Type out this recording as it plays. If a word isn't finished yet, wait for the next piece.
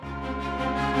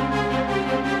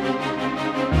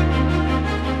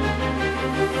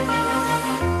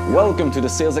Welcome to the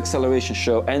Sales Acceleration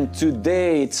Show, and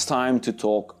today it's time to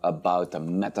talk about the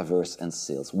metaverse and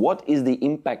sales. What is the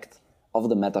impact of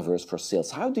the metaverse for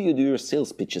sales? How do you do your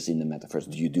sales pitches in the metaverse?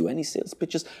 Do you do any sales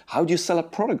pitches? How do you sell a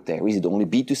product there? Is it only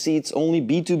B2C? It's only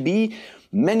B2B?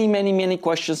 Many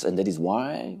questions, and that is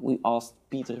why we asked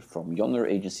Pieter from Yonder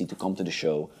Agency to come to the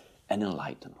show and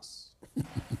enlighten us.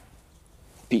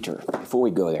 Pieter, before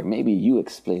we go there, maybe you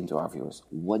explain to our viewers,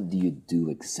 what do you do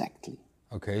exactly?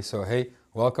 Okay, so hey,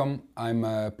 welcome. I'm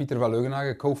Pieter van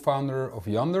Leugenhagen, co-founder of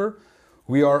Yonder.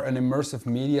 We are an immersive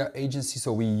media agency,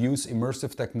 so we use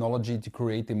immersive technology to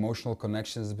create emotional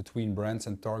connections between brands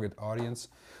and target audience,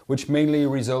 which mainly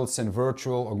results in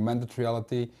virtual, augmented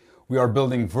reality. We are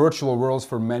building virtual worlds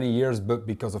for many years, but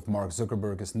because of Mark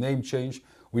Zuckerberg's name change,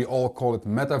 we all call it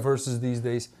metaverses these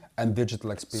days and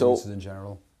digital experiences in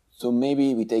general. So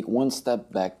maybe we take one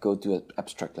step back, go to an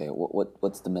abstract layer.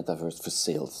 What's the metaverse for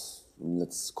sales?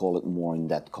 Let's call it more in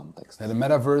that context. The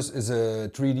metaverse is a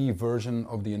 3D version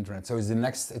of the internet. So it's the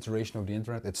next iteration of the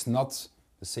internet. It's not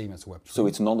the same as Web3. So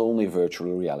it's not only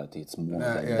virtual reality, it's more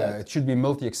than that. It should be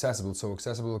multi-accessible, so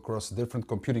accessible across different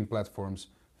computing platforms,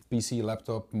 PC,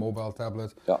 laptop, mobile,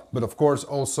 tablet. Yeah. But of course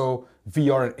also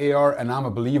VR and AR, and I'm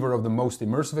a believer of the most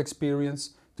immersive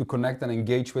experience to connect and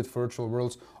engage with virtual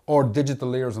worlds or digital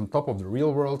layers on top of the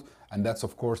real world. And that's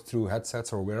of course through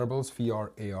headsets or wearables,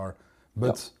 VR, AR.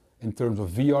 But in terms of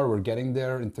VR, we're getting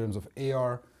there. In terms of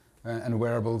AR and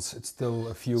wearables, it's still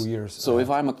a few years. So if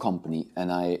I'm a company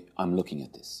and I'm looking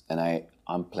at this and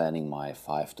I'm planning my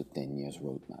 5 to 10 years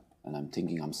roadmap and I'm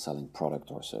thinking I'm selling product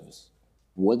or service,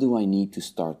 what do I need to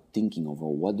start thinking of,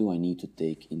 or what do I need to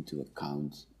take into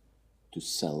account to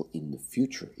sell in the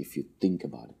future, if you think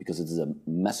about it? Because it's a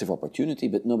massive opportunity,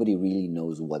 but nobody really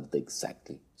knows what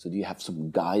exactly. So do you have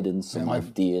some guidance, some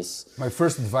ideas? My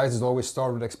first advice is always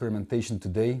start with experimentation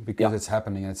today, because it's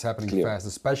happening, and it's happening fast,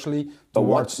 especially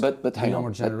towards but hang the on,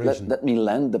 younger generation. Let me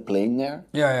land the plane there.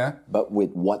 Yeah. But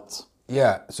with what?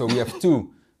 Yeah, so we have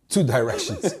two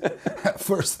directions.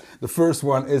 The first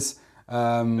one is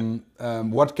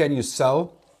what can you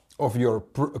sell of your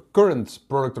current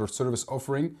product or service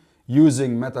offering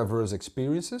using metaverse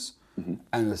experiences,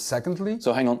 and secondly,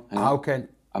 so hang on.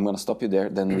 I'm going to stop you there.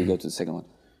 Then we go to the second one.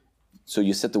 So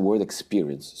you said the word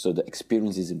experience. So the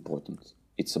experience is important.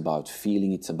 It's about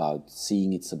feeling. It's about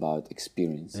seeing. It's about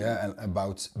experience. Yeah, and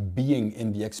about being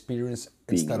in the experience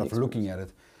instead of looking at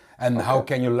it. And how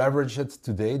can you leverage it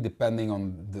today, depending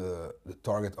on the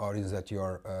target audience that you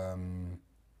are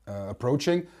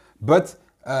approaching. But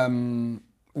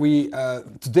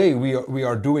today we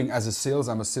are doing as a sales.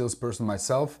 I'm a salesperson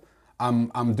myself.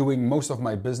 I'm doing most of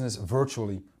my business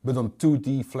virtually, but on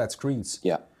 2D flat screens.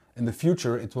 Yeah. In the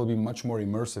future, it will be much more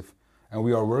immersive, and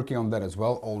we are working on that as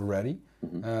well already.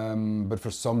 But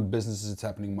for some businesses, it's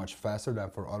happening much faster than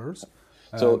for others.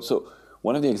 So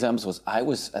one of the examples was I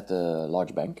was at a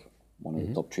large bank, one of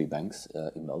the top 3 banks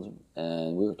in Belgium,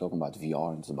 and we were talking about VR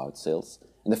and it's about sales.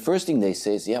 And the first thing they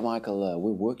say is, yeah, Michael,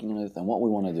 we're working on it, and what we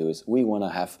want to do is we want to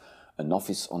have an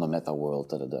office on a meta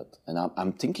world, And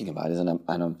I'm thinking about it, and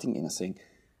I'm thinking and saying,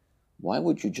 why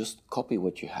would you just copy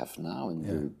what you have now and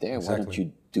do it there? Exactly. Why don't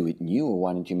you do it new, or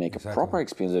why don't you make a proper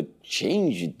experience that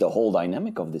change the whole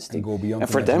dynamic of this thing? And go beyond.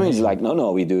 And for them, it's like,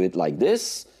 no, we do it like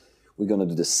this. We're going to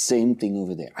do the same thing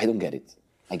over there. I don't get it.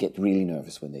 I get really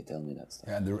nervous when they tell me that stuff.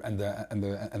 Yeah,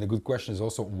 and the good question is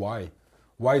also why.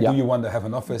 Why do you want to have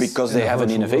an office? Because they have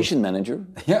an innovation manager.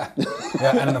 Yeah,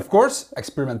 and of course,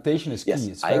 experimentation is key. Yes,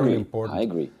 it's very important. I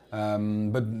agree.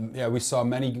 But yeah, we saw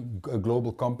many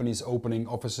global companies opening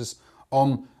offices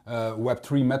on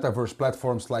Web3 metaverse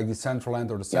platforms like Decentraland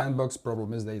or the Sandbox.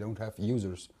 Problem is they don't have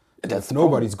users. So if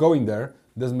nobody's going there,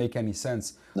 it doesn't make any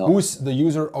sense. No. Who's the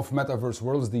user of metaverse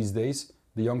worlds these days?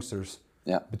 The youngsters.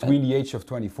 Yeah. Between the age of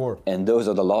 24. And those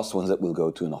are the last ones that will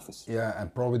go to an office. Yeah,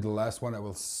 and probably the last one that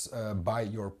will buy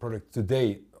your product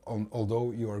today,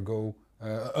 although you are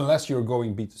unless you're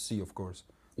going B2C, of course.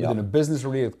 Within a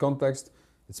business-related context,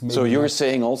 it's maybe. So you're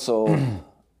saying also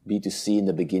B2C in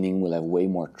the beginning will have way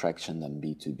more traction than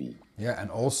B2B. Yeah,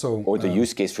 and also. Or the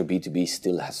use case for B2B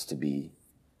still has to be.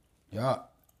 Yeah,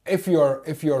 if you're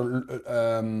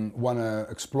want to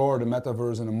explore the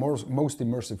metaverse in a most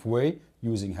immersive way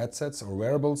using headsets or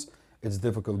wearables, it's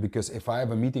difficult, because if I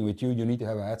have a meeting with you, you need to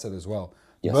have a headset as well.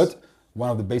 Yes. But one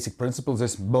of the basic principles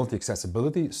is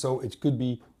multi-accessibility, so it could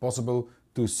be possible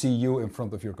to see you in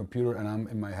front of your computer and I'm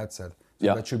in my headset.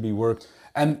 So that should be worked.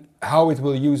 And how it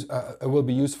will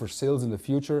be used for sales in the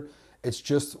future, it's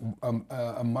just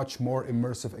a much more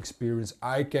immersive experience.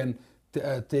 I can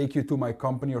take you to my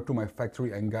company or to my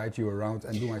factory and guide you around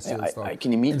and do my sales talk. I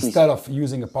can immediately instead of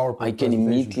using a PowerPoint I can presentation.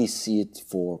 immediately see it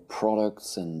for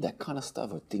products and that kind of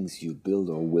stuff, or things you build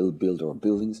or will build or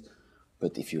buildings.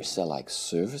 But if you sell like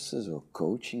services or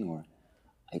coaching, or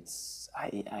it's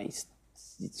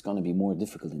going to be more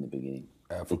difficult in the beginning.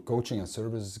 For coaching and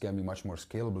services, it can be much more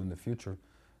scalable in the future.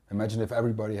 Imagine if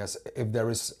everybody if there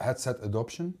is headset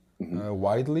adoption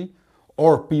widely,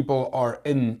 or people are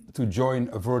in to join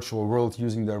a virtual world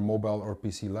using their mobile or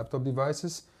PC laptop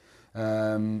devices.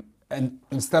 And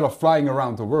instead of flying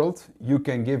around the world, you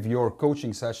can give your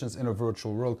coaching sessions in a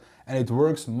virtual world, and it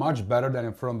works much better than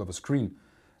in front of a screen.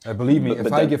 Believe me,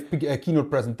 if I give keynote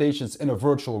presentations in a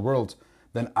virtual world,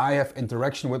 then I have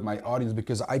interaction with my audience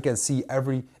because I can see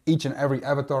each and every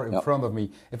avatar in front of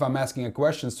me. If I'm asking a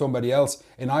question, somebody else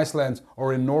in Iceland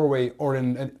or in Norway or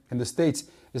in the States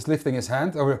is lifting his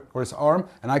hand or his arm,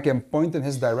 and I can point in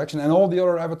his direction, and all the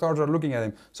other avatars are looking at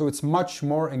him. So it's much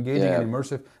more engaging and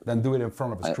immersive than do it in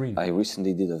front of a screen. I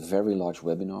recently did a very large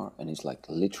webinar, and it's like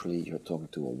literally you're talking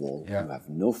to a wall. You have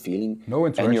no feeling, no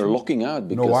interaction, and you're looking out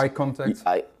because no eye contact.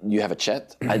 You have a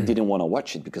chat. I didn't want to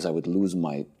watch it because I would lose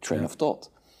my train of thought.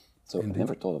 So I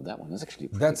never thought of that one. That's actually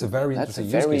a very interesting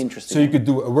use case. Interesting. So you could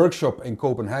do a workshop in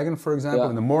Copenhagen, for example,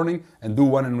 in the morning, and do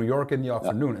one in New York in the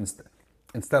afternoon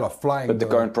instead of flying. But the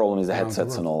current problem is the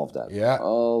headsets and all of that. Yeah.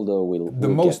 Although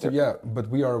but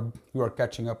we are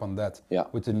catching up on that. Yeah.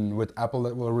 With Apple,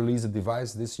 that will release a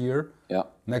device this year. Yeah.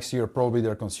 Next year probably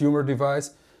their consumer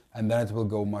device, and then it will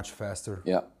go much faster.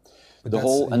 Yeah. But the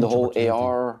whole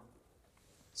AR.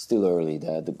 Still early,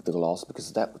 the glass,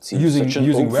 because that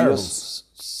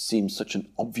seems such an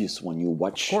obvious one. You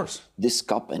watch this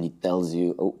cup and it tells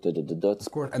you,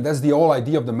 Of course, and that's the whole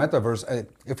idea of the metaverse.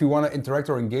 If you want to interact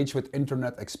or engage with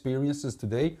internet experiences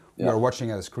today, we are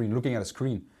watching at a screen, looking at a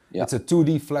screen. Yeah. It's a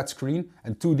 2D flat screen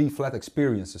and 2D flat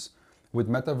experiences. With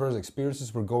metaverse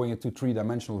experiences, we're going into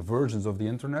three-dimensional versions of the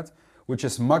internet, which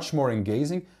is much more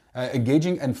engaging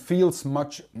and feels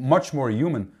much more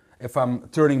human. If I'm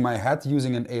turning my head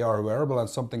using an AR wearable and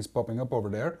something's popping up over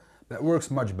there, that works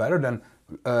much better than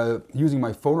using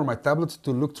my phone or my tablet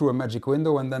to look through a magic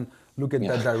window and then look in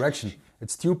that direction.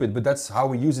 It's stupid, but that's how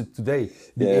we use it today,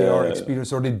 the AR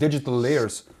experience or the digital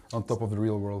layers on top of the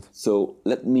real world. So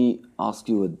let me ask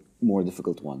you a more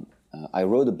difficult one. I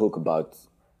wrote a book about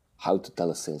how to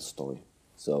tell a sales story.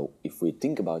 So if we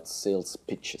think about sales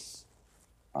pitches,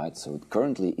 right? So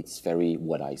currently it's very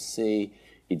what I say,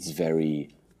 it's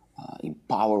very... in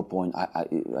PowerPoint,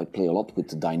 I play a lot with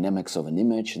the dynamics of an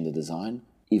image and the design.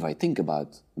 If I think about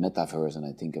metaverse and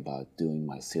I think about doing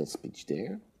my sales pitch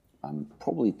there, I'm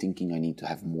probably thinking I need to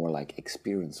have more like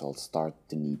experience. I'll start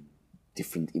to need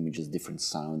different images, different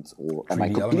sounds, or am I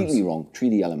completely wrong?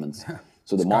 3D elements.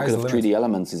 So the market of 3D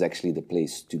elements is actually the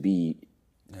place to be.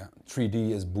 Yeah, 3D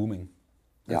is booming.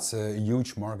 It's a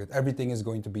huge market. Everything is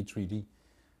going to be 3D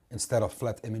instead of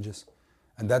flat images.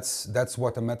 And that's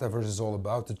what the metaverse is all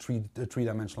about, the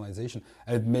three-dimensionalization.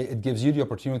 And it gives you the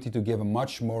opportunity to give a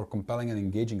much more compelling and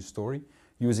engaging story,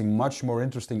 using much more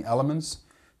interesting elements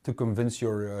to convince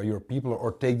your people or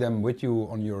take them with you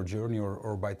on your journey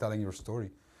or by telling your story.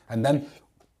 And then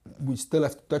we still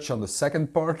have to touch on the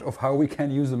second part of how we can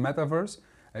use the metaverse.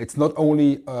 It's not only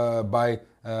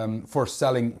for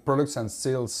selling products and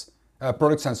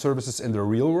services in the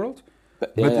real world,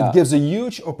 but it gives a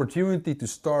huge opportunity to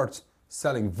start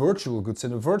selling virtual goods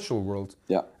in a virtual world.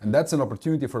 Yeah. And that's an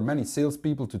opportunity for many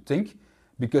salespeople to think,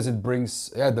 because it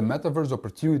brings, the metaverse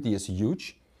opportunity is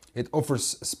huge. It offers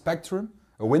spectrum,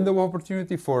 a window of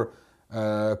opportunity for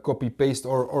copy, paste,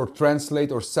 or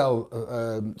translate or sell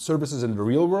services in the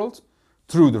real world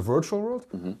through the virtual world.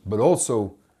 Mm-hmm. But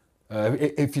also,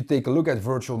 if you take a look at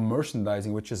virtual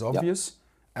merchandising, which is obvious,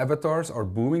 avatars are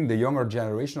booming. The younger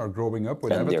generation are growing up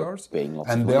with avatars.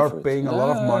 And they are paying a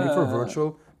lot of money for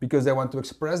virtual because they want to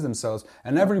express themselves.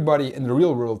 And everybody in the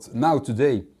real world now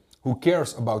today who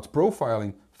cares about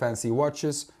profiling, fancy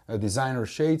watches, designer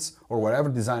shades, or whatever,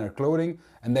 designer clothing,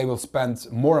 and they will spend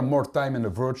more and more time in the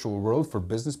virtual world for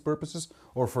business purposes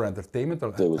or for entertainment or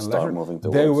leisure.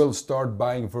 They will start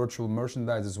buying virtual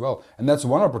merchandise as well. And that's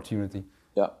one opportunity.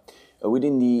 Yeah.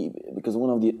 Because one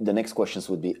of the next questions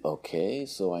would be, okay,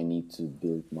 so I need to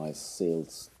build my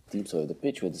sales team. So the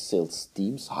pitch with the sales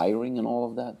teams, hiring and all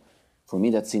of that. For me,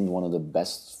 that seemed one of the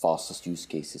best, fastest use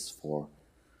cases for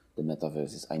the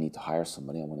metaverse. Is I need to hire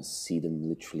somebody. I want to see them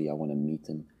literally. I want to meet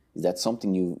them. Is that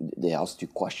something they asked you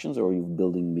questions, or are you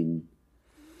building in?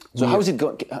 So how is it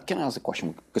going? Can I ask a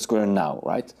question? Because we're now,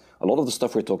 right? A lot of the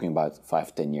stuff we're talking about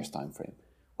 5-10 years time frame.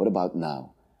 What about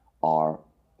now? Are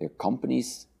there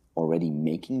companies already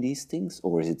making these things,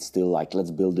 or is it still like,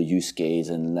 let's build a use case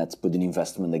and let's put an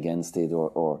investment against it,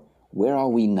 or where are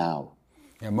we now?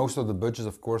 Yeah, most of the budget,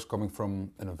 of course, coming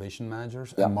from innovation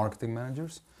managers Yeah. and marketing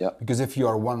managers. Yeah. Because if you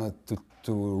are wanted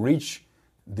to reach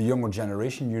the younger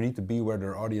generation, you need to be where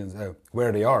their audience,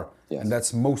 where they are. Yes. And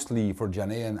that's mostly for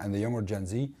Gen A and the younger Gen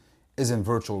Z, is in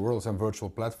virtual worlds and virtual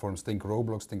platforms. Think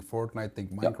Roblox, think Fortnite,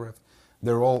 think Minecraft.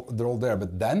 They're all there.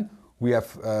 But then we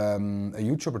have a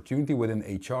huge opportunity within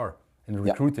HR, in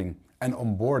recruiting and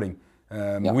onboarding.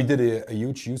 We did a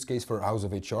huge use case for House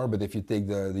of HR, but if you take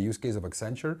the use case of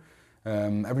Accenture,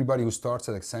 everybody who starts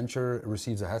at Accenture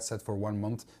receives a headset for 1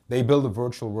 month. They build a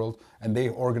virtual world and they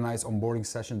organize onboarding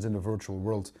sessions in the virtual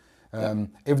world.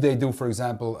 If they do, for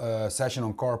example, a session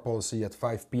on car policy at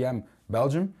 5 p.m.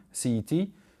 Belgium, CET,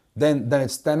 then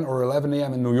it's 10 or 11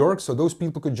 a.m. in New York, so those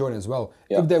people could join as well.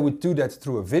 If they would do that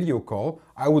through a video call,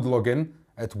 I would log in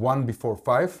at 1 before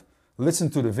 5, listen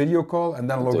to the video call, and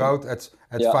then log out at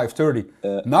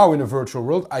 5:30. Now in a virtual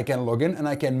world, I can log in and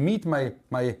I can meet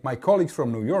my colleagues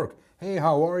from New York. Hey,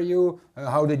 how are you?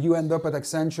 How did you end up at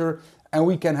Accenture?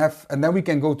 And then we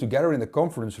can go together in the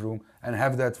conference room and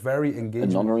have that very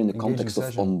engaging. Another in the context of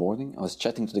session. onboarding, I was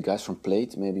chatting to the guys from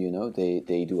Plate. Maybe you know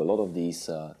they do a lot of these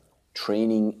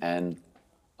training and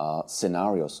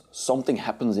scenarios. Something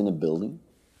happens in a building.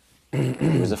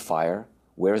 There is a fire.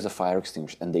 Where is the fire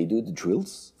extinguisher? And they do the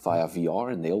drills via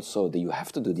VR, and you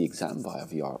have to do the exam via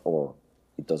VR, or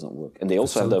it doesn't work. And they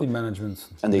also Facility have management.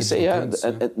 and they say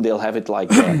they'll have it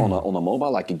like on a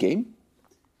mobile, like a game.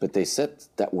 But they said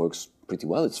that works pretty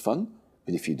well. It's fun,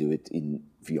 but if you do it in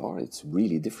VR, it's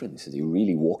really different. They said you're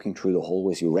really walking through the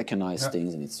hallways, you recognize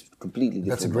things, and it's completely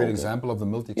different. That's a great example of the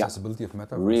multi-accessibility of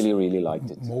Metaverse. Really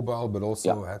liked it. Mobile, but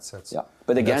also headsets. Yeah,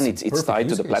 but again, it's tied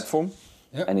to the case. platform,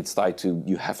 and it's tied to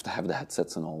you have to have the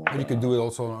headsets and all. But you can do it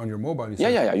also on your mobile.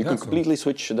 You can completely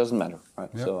switch. It doesn't matter. Right.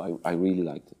 So I really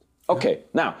liked it. Okay,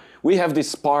 now we have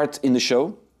this part in the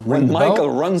show when Michael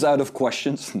runs out of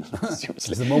questions.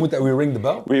 It's the moment that we ring the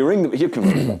bell. You can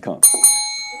ring the bell. Come on.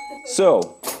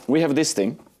 So we have this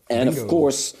thing, and of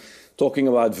course, talking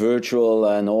about virtual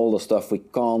and all the stuff, we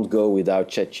can't go without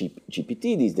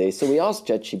ChatGPT these days. So we asked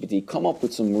ChatGPT, come up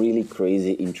with some really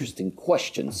crazy, interesting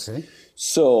questions. Okay.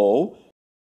 So.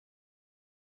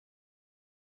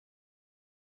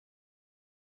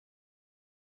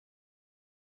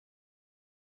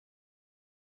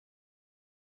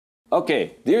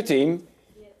 Okay, dear team,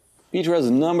 Pieter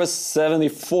has number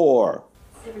 74.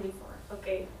 74,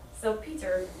 okay. So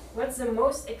Pieter, what's the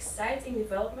most exciting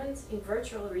development in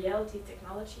virtual reality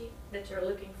technology that you're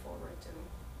looking forward to?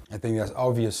 I think that's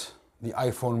obvious. The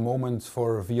iPhone moment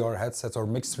for VR headsets or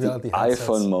mixed reality headsets.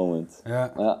 iPhone moment.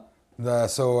 Yeah.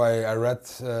 So I read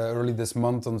early this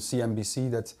month on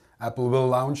CNBC that Apple will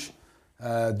launch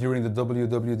during the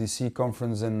WWDC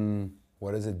conference in,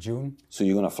 what is it, June? So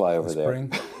you're going to fly over there.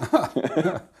 Spring.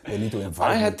 They need to invite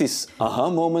I me. had this aha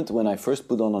moment when I first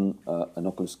put on an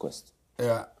Oculus Quest.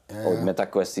 Or Meta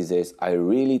Quest these days. I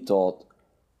really thought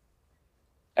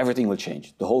everything will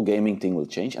change. The whole gaming thing will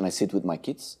change. And I sit with my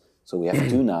kids. So we have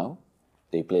two now.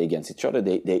 They play against each other.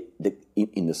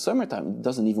 In the summertime, it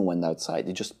doesn't even went outside.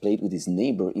 They just played with his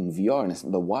neighbor in VR. And I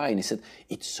said, but why? And he said,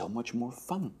 it's so much more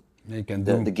fun. You can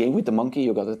The game with the monkey,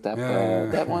 you got to tap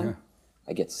that one. Yeah.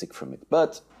 I get sick from it,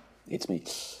 but it's me.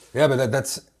 Yeah, but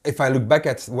that's, if I look back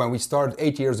at when we started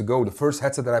 8 years ago, the first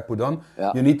headset that I put on,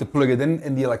 you need to plug it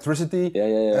in the electricity,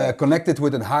 connect it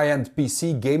with a high-end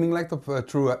PC gaming laptop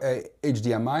through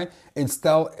HDMI,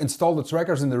 install the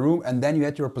trackers in the room, and then you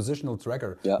had your positional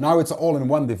tracker. Yeah. Now it's all in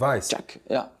one device. Check,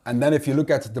 yeah. And then if you look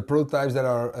at the prototypes that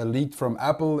are leaked from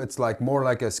Apple, it's like more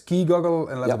like a ski goggle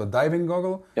and less of a diving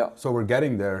goggle. Yeah. So we're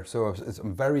getting there. So it's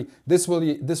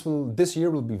this year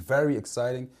will be very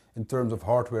exciting in terms of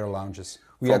hardware launches.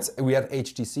 We had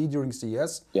HTC during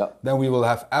CES. Yeah. Then we will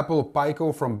have Apple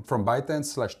Pico from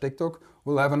ByteDance/TikTok.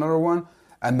 We'll have another one.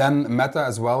 And then Meta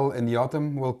as well in the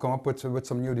autumn will come up with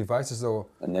some new devices. So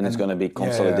and then it's going to be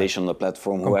consolidation on the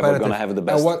platform. Whoever's going to have the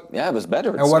best. It was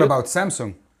better. And what about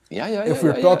Samsung? If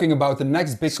we're talking about the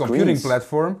next big computing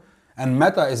platform, and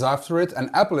Meta is after it, and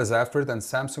Apple is after it, and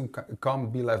Samsung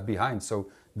can't be left behind.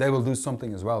 So they will do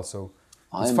something as well. So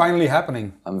it's finally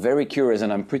happening. I'm very curious,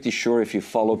 and I'm pretty sure if you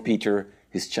follow Pieter,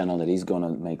 his channel, that he's going to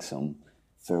make some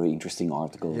very interesting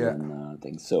articles and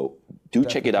things. So do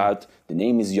check it out. The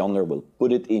name is Yonder. We'll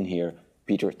put it in here.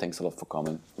 Pieter, thanks a lot for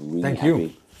coming. Really Thank happy.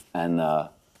 you. And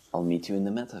I'll meet you in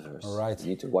the metaverse. All right. You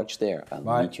need to watch there.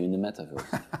 I'll meet you in the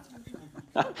metaverse.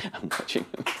 I'm watching.